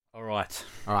Right.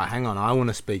 All right, hang on. I want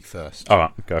to speak first. All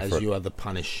right, go for it. As you are the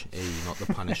punishee, not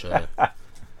the punisher.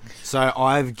 So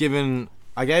I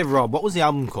gave Rob, what was the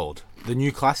album called? The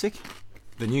New Classic?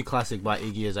 The New Classic by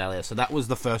Iggy Azalea. So that was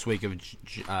the first week of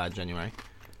January.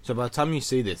 So by the time you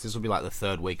see this will be like the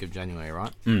third week of January,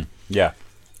 right? Yeah.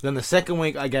 Then the second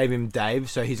week I gave him Dave,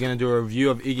 so he's going to do a review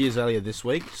of Iggy Azalea this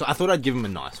week. So I thought I'd give him a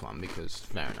nice one because,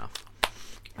 fair enough.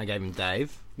 I gave him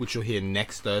Dave, which you'll hear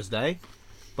next Thursday,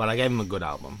 but I gave him a good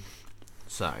album.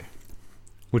 So.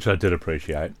 Which I did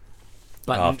appreciate.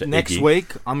 But after next Iggy.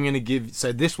 week, I'm going to give...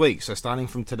 So this week, so starting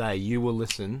from today, you will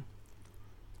listen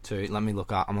to... Let me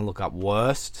look up. I'm going to look up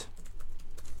worst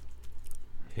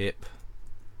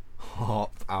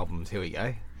hip-hop albums. Here we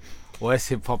go. Worst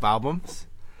hip-hop albums.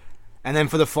 And then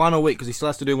for the final week, because he still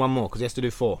has to do one more, because he has to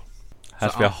do 4.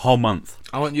 Has to be a whole month.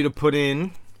 I want you to put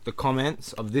in the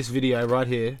comments of this video right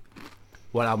here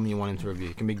what album you want him to review.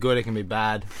 It can be good, it can be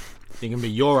bad. It can be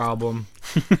your album.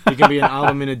 It can be an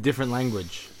album in a different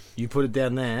language. You put it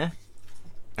down there,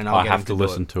 and I have to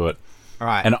listen to it. All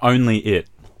right. And only it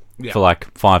Yeah. for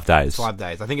like 5 days. 5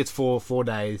 days. I think it's 4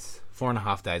 days,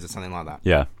 4.5 days or something like that.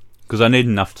 Yeah. Because I need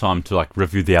enough time to like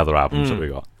review the other albums that we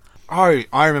got. Oh,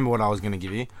 I remember what I was going to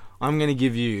give you. I'm going to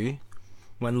give you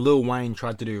when Lil Wayne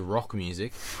tried to do rock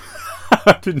music.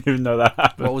 I didn't even know that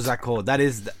happened. What was that called? That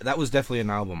was definitely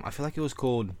an album. I feel like it was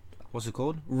called... What's it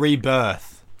called?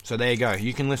 Rebirth. So there you go.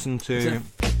 You can listen to... It's a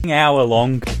f***ing hour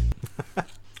long.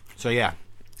 So yeah,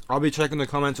 I'll be checking the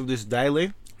comments of this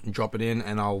daily, drop it in,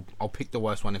 and I'll pick the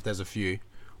worst one if there's a few,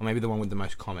 or maybe the one with the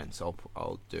most comments.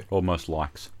 I'll do. Or most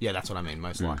likes. Yeah, that's what I mean.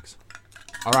 Most likes.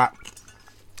 All right.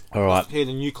 Alright. Here's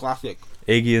the New Classic.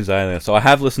 Iggy Azalea. So I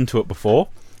have listened to it before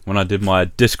when I did my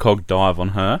Discog dive on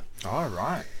her. All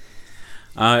right.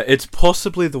 It's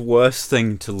possibly the worst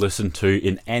thing to listen to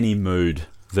in any mood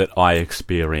that I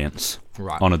experience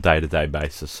on a day-to-day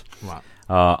basis. Right.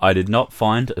 I did not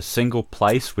find a single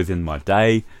place within my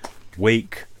day,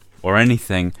 week, or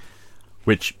anything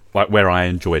where I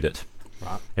enjoyed it.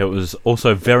 Right. It was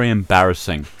also very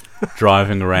embarrassing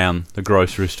driving around the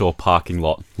grocery store parking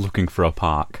lot looking for a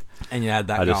park. And you had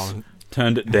that I going. just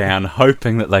turned it down,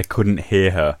 hoping that they couldn't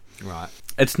hear her. Right.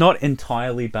 It's not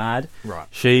entirely bad. Right.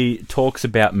 She talks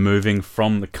about moving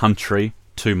from the country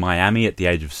to Miami at the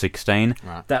age of 16.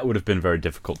 Right. That would have been very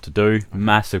difficult to do.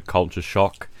 Massive culture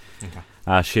shock.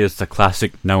 Okay. She has the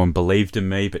classic, no one believed in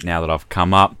me, but now that I've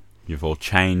come up, you've all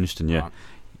changed, and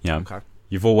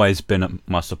you've always been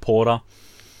my supporter.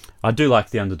 I do like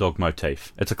the underdog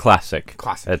motif. It's a classic.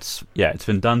 It's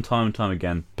been done time and time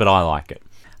again, but I like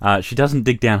it. She doesn't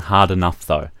dig down hard enough,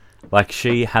 though. Like,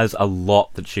 she has a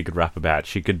lot that she could rap about.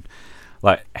 She could,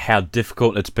 like, how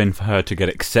difficult it's been for her to get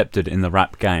accepted in the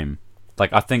rap game.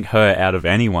 Like, I think her, out of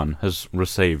anyone, has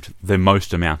received the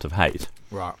most amount of hate.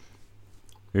 Right.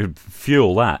 It would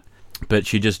fuel that. But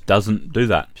she just doesn't do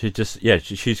that. She just,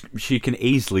 she can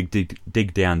easily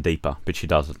dig down deeper, but she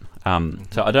doesn't.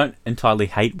 So I don't entirely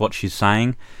hate what she's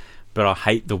saying, but I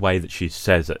hate the way that she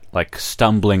says it. Like,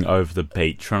 stumbling over the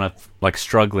beat,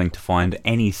 struggling to find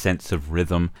any sense of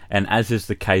rhythm. And as is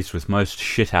the case with most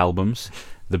shit albums,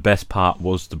 the best part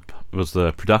was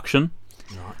the production.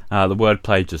 Right. The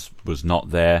wordplay just was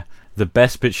not there. The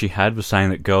best bit she had was saying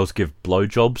that girls give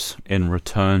blowjobs in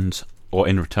return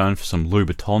for some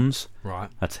Louboutins. Right.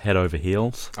 That's head over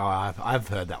heels. Oh, I've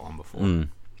heard that one before.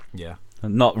 Yeah.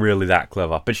 Not really that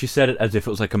clever, but she said it as if it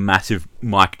was like a massive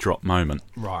mic drop moment.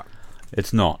 Right.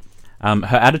 It's not. Her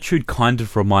attitude kind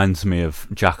of reminds me of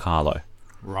Jack Harlow.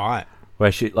 Right.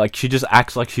 Where she just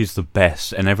acts like she's the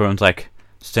best, and everyone's like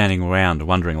standing around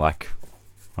wondering like,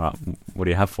 all right, what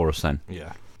do you have for us then?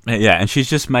 Yeah. Yeah, and she's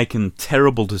just making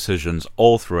terrible decisions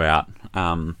all throughout.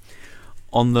 On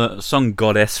the song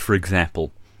Goddess, for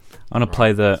example, I'm going to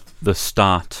play the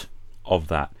start of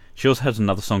that. She also has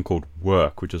another song called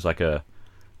Work, which is like a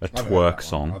twerk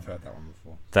song. I've heard that one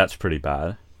before. That's pretty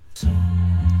bad.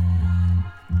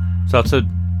 So it's a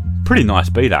pretty nice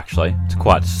beat, actually. It's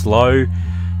quite slow.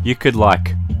 You could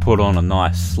like put on a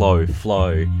nice slow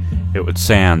flow. It would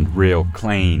sound real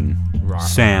clean. Right.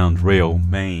 Sound real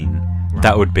mean. Right.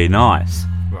 That would be nice.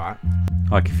 Right.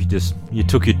 Like if you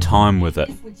took your time with it.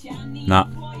 Nah.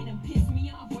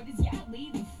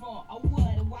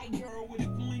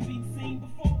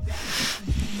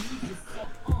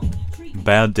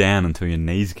 Bow down until your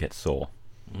knees get sore.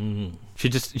 Mm. She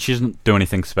doesn't do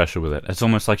anything special with it. It's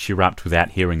almost like she rapped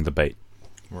without hearing the beat.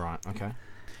 Right, okay.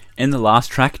 In the last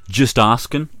track, Just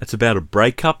Askin', it's about a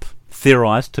breakup,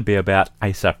 theorised to be about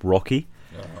A$AP Rocky.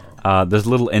 There's a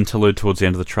little interlude towards the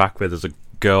end of the track where there's a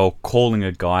girl calling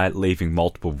a guy, leaving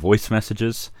multiple voice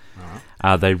messages.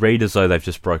 They read as though they've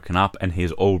just broken up, and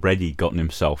he's already gotten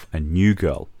himself a new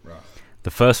girl. Right.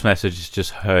 The first message is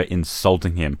just her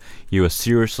insulting him. You are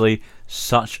seriously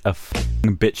such a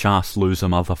f***ing bitch-ass loser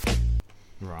motherfucker.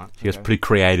 Right. She gets pretty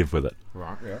creative with it.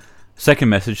 Right, yeah. Second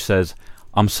message says,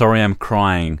 I'm sorry I'm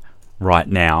crying right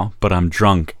now, but I'm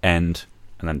drunk, and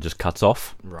then it just cuts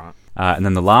off. Right. And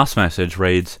then the last message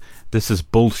reads, this is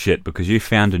bullshit because you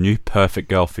found a new perfect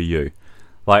girl for you.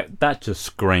 Like, that just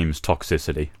screams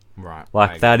toxicity. Right.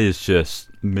 Like, that is just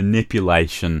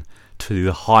manipulation to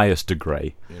the highest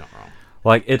degree. You're not wrong.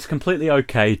 Like, it's completely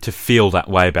okay to feel that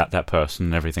way about that person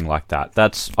and everything like that.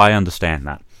 I understand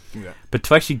that. Yeah. But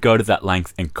to actually go to that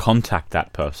length and contact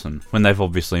that person when they've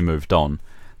obviously moved on,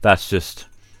 that's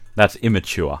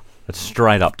immature. That's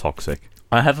straight up toxic.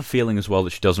 I have a feeling as well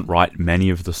that she doesn't write many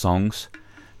of the songs,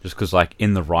 just because, like,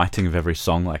 in the writing of every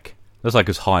song, like, there's like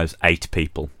as high as 8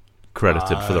 people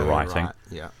credited for the writing. Right.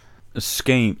 Yeah.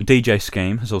 DJ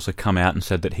Scheme has also come out and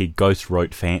said that he ghost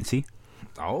wrote Fancy.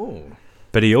 Oh.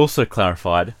 But he also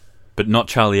clarified, but not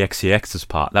Charlie XCX's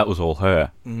part. That was all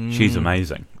her. She's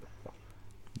amazing.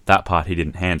 That part he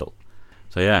didn't handle.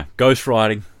 So yeah,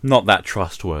 ghostwriting, not that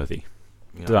trustworthy.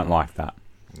 Don't like that.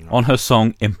 On her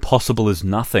song Impossible is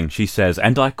Nothing, she says,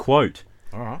 and I quote,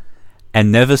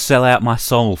 and never sell out my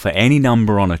soul for any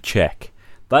number on a check.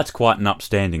 That's quite an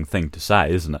upstanding thing to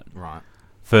say, isn't it? Right.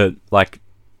 For, like,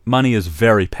 money is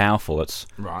very powerful. It's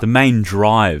the main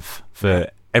drive for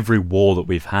every war that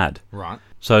we've had. Right.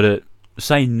 So to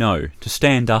say no, to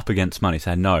stand up against money,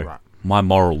 say no, my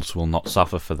morals will not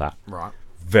suffer for that. Right.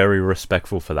 Very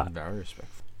respectful for that. Very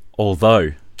respectful.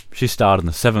 Although she starred in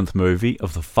the 7th movie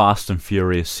of the Fast and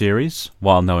Furious series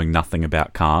while knowing nothing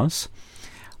about cars.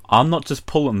 I'm not just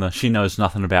pulling the she knows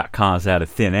nothing about cars out of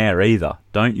thin air either.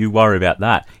 Don't you worry about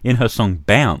that. In her song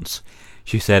Bounce,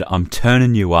 she said, I'm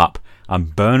turning you up, I'm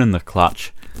burning the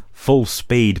clutch, full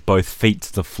speed, both feet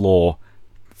to the floor.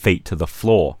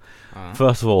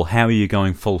 First of all, how are you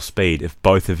going full speed if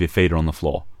both of your feet are on the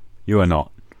floor? You are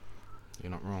not.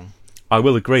 You're not wrong. I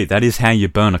will agree, that is how you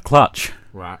burn a clutch.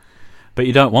 Right. But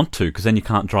you don't want to, because then you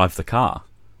can't drive the car.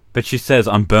 But she says,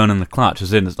 I'm burning the clutch,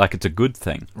 as in it's like it's a good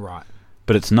thing. Right.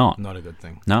 But it's not. Not a good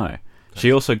thing. No. Okay.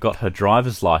 She also got her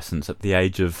driver's license at the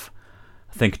age of,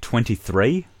 I think,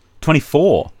 24.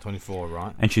 24,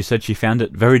 right. And she said she found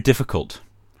it very difficult.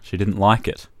 She didn't like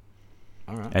it.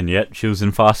 All right. And yet, she was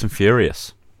in Fast and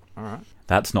Furious. All right.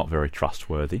 That's not very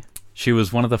trustworthy. She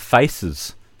was one of the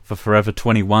faces for Forever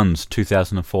 21's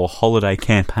 2004 holiday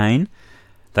campaign.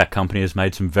 That company has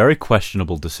made some very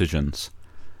questionable decisions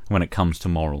when it comes to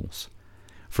morals.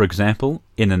 For example,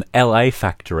 in an LA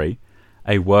factory,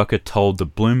 a worker told the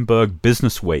Bloomberg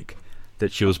Business Week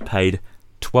that she was paid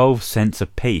 12 cents a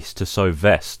piece to sew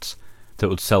vests that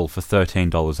would sell for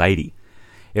 $13.80.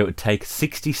 It would take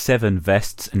 67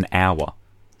 vests an hour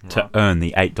to earn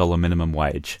the $8 minimum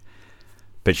wage.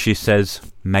 But she says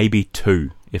maybe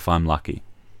 2 if I'm lucky.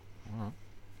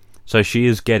 So she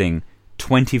is getting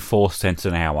 24 cents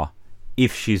an hour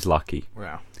if she's lucky.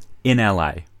 Wow. In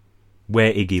LA,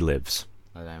 where Iggy lives.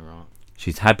 That ain't right.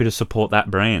 She's happy to support that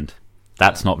brand.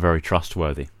 That's not very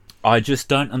trustworthy. I just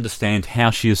don't understand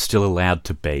how she is still allowed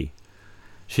to be.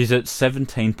 She's at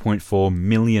 17.4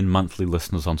 million monthly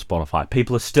listeners on Spotify.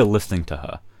 People are still listening to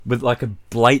her with like a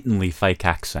blatantly fake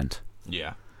accent.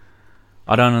 Yeah.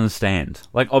 I don't understand.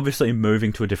 Like, obviously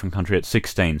moving to a different country at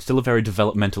 16, still a very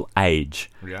developmental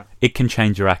age. Yeah. It can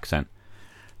change your accent.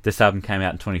 This album came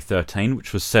out in 2013,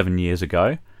 which was 7 years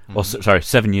ago. Or,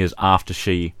 7 years after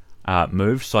she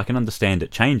moved, so I can understand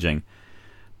it changing.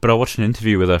 But I watched an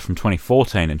interview with her from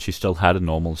 2014, and she still had a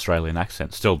normal Australian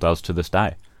accent. Still does to this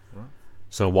day. Right.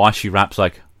 So why she raps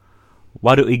like,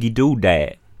 why do Iggy do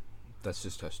that? That's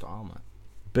just her style, mate.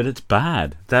 But it's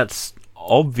bad. That's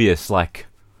obvious, like,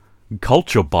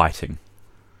 culture biting.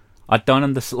 I don't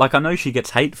understand. Like, I know she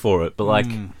gets hate for it, but, like,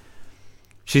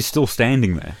 she's still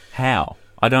standing there. How?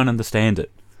 I don't understand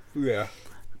it. Yeah.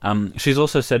 She's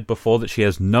also said before that she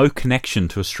has no connection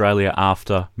to Australia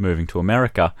after moving to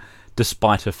America,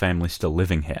 despite her family still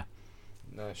living here.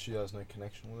 No, she has no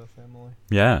connection with her family.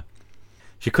 Yeah.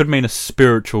 She could mean a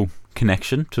spiritual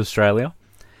connection to Australia.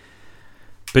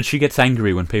 But she gets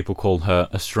angry when people call her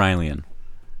Australian.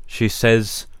 She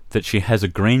says that she has a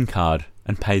green card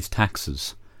and pays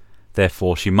taxes.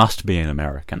 Therefore, she must be an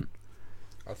American.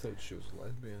 I thought she was a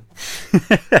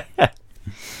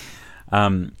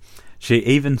lesbian. She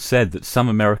even said that some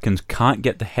Americans can't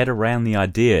get their head around the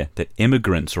idea that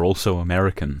immigrants are also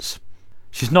Americans.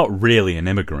 She's not really an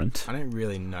immigrant. I don't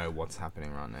really know what's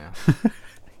happening right now.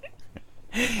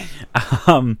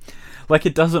 Like,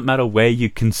 it doesn't matter where you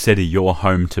consider your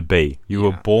home to be. You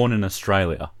were born in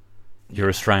Australia. You're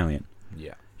Australian.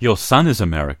 Yeah. Your son is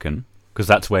American, because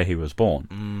that's where he was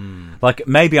born. Like,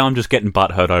 maybe I'm just getting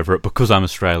butthurt over it because I'm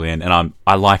Australian and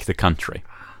I like the country.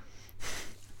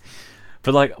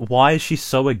 But, like, why is she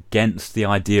so against the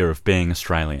idea of being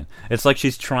Australian? It's like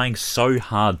she's trying so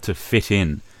hard to fit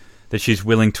in that she's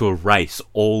willing to erase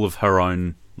all of her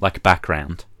own, like,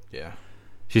 background. Yeah.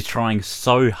 She's trying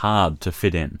so hard to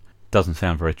fit in. Doesn't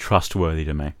sound very trustworthy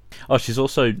to me. Oh, she's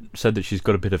also said that she's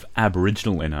got a bit of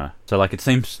Aboriginal in her. So, like, it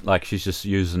seems like she's just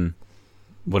using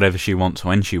whatever she wants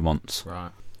when she wants.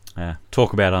 Right. Yeah.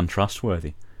 Talk about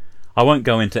untrustworthy. I won't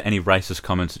go into any racist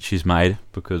comments that she's made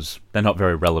because they're not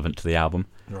very relevant to the album.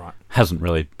 Right. Hasn't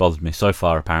really bothered me so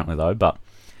far, apparently, though. But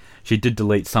she did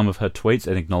delete some of her tweets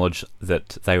and acknowledge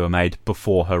that they were made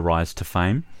before her rise to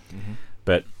fame. Mm-hmm.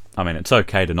 But, I mean, it's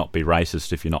okay to not be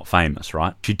racist if you're not famous,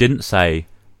 right? She didn't say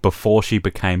before she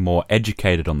became more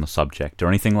educated on the subject or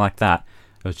anything like that.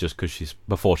 It was just because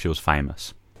before she was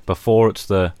famous. Before it's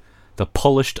the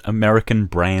polished American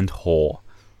brand whore.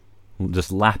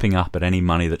 Just lapping up at any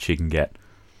money that she can get.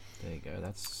 There you go,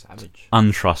 that's savage.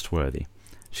 Untrustworthy.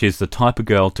 She is the type of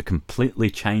girl to completely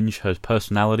change her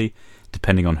personality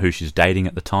depending on who she's dating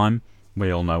at the time. We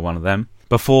all know one of them.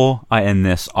 Before I end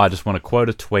this, I just want to quote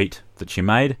a tweet that she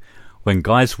made. When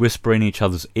guys whisper in each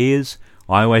other's ears,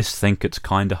 I always think it's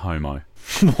kinda homo.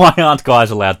 Why aren't guys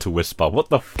allowed to whisper? What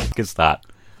the fuck is that?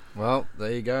 Well,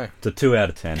 there you go. It's a 2 out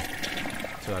of 10.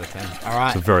 2 out of 10.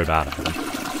 Alright. It's a very bad album.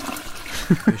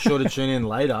 Be sure to tune in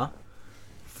later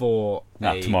for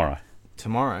tomorrow.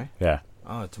 Tomorrow? Yeah.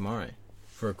 Oh, tomorrow.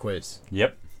 For a quiz.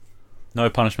 Yep. No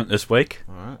punishment this week.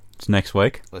 Alright. It's next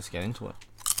week. Let's get into it.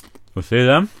 We'll see you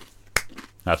then.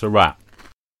 That's a wrap.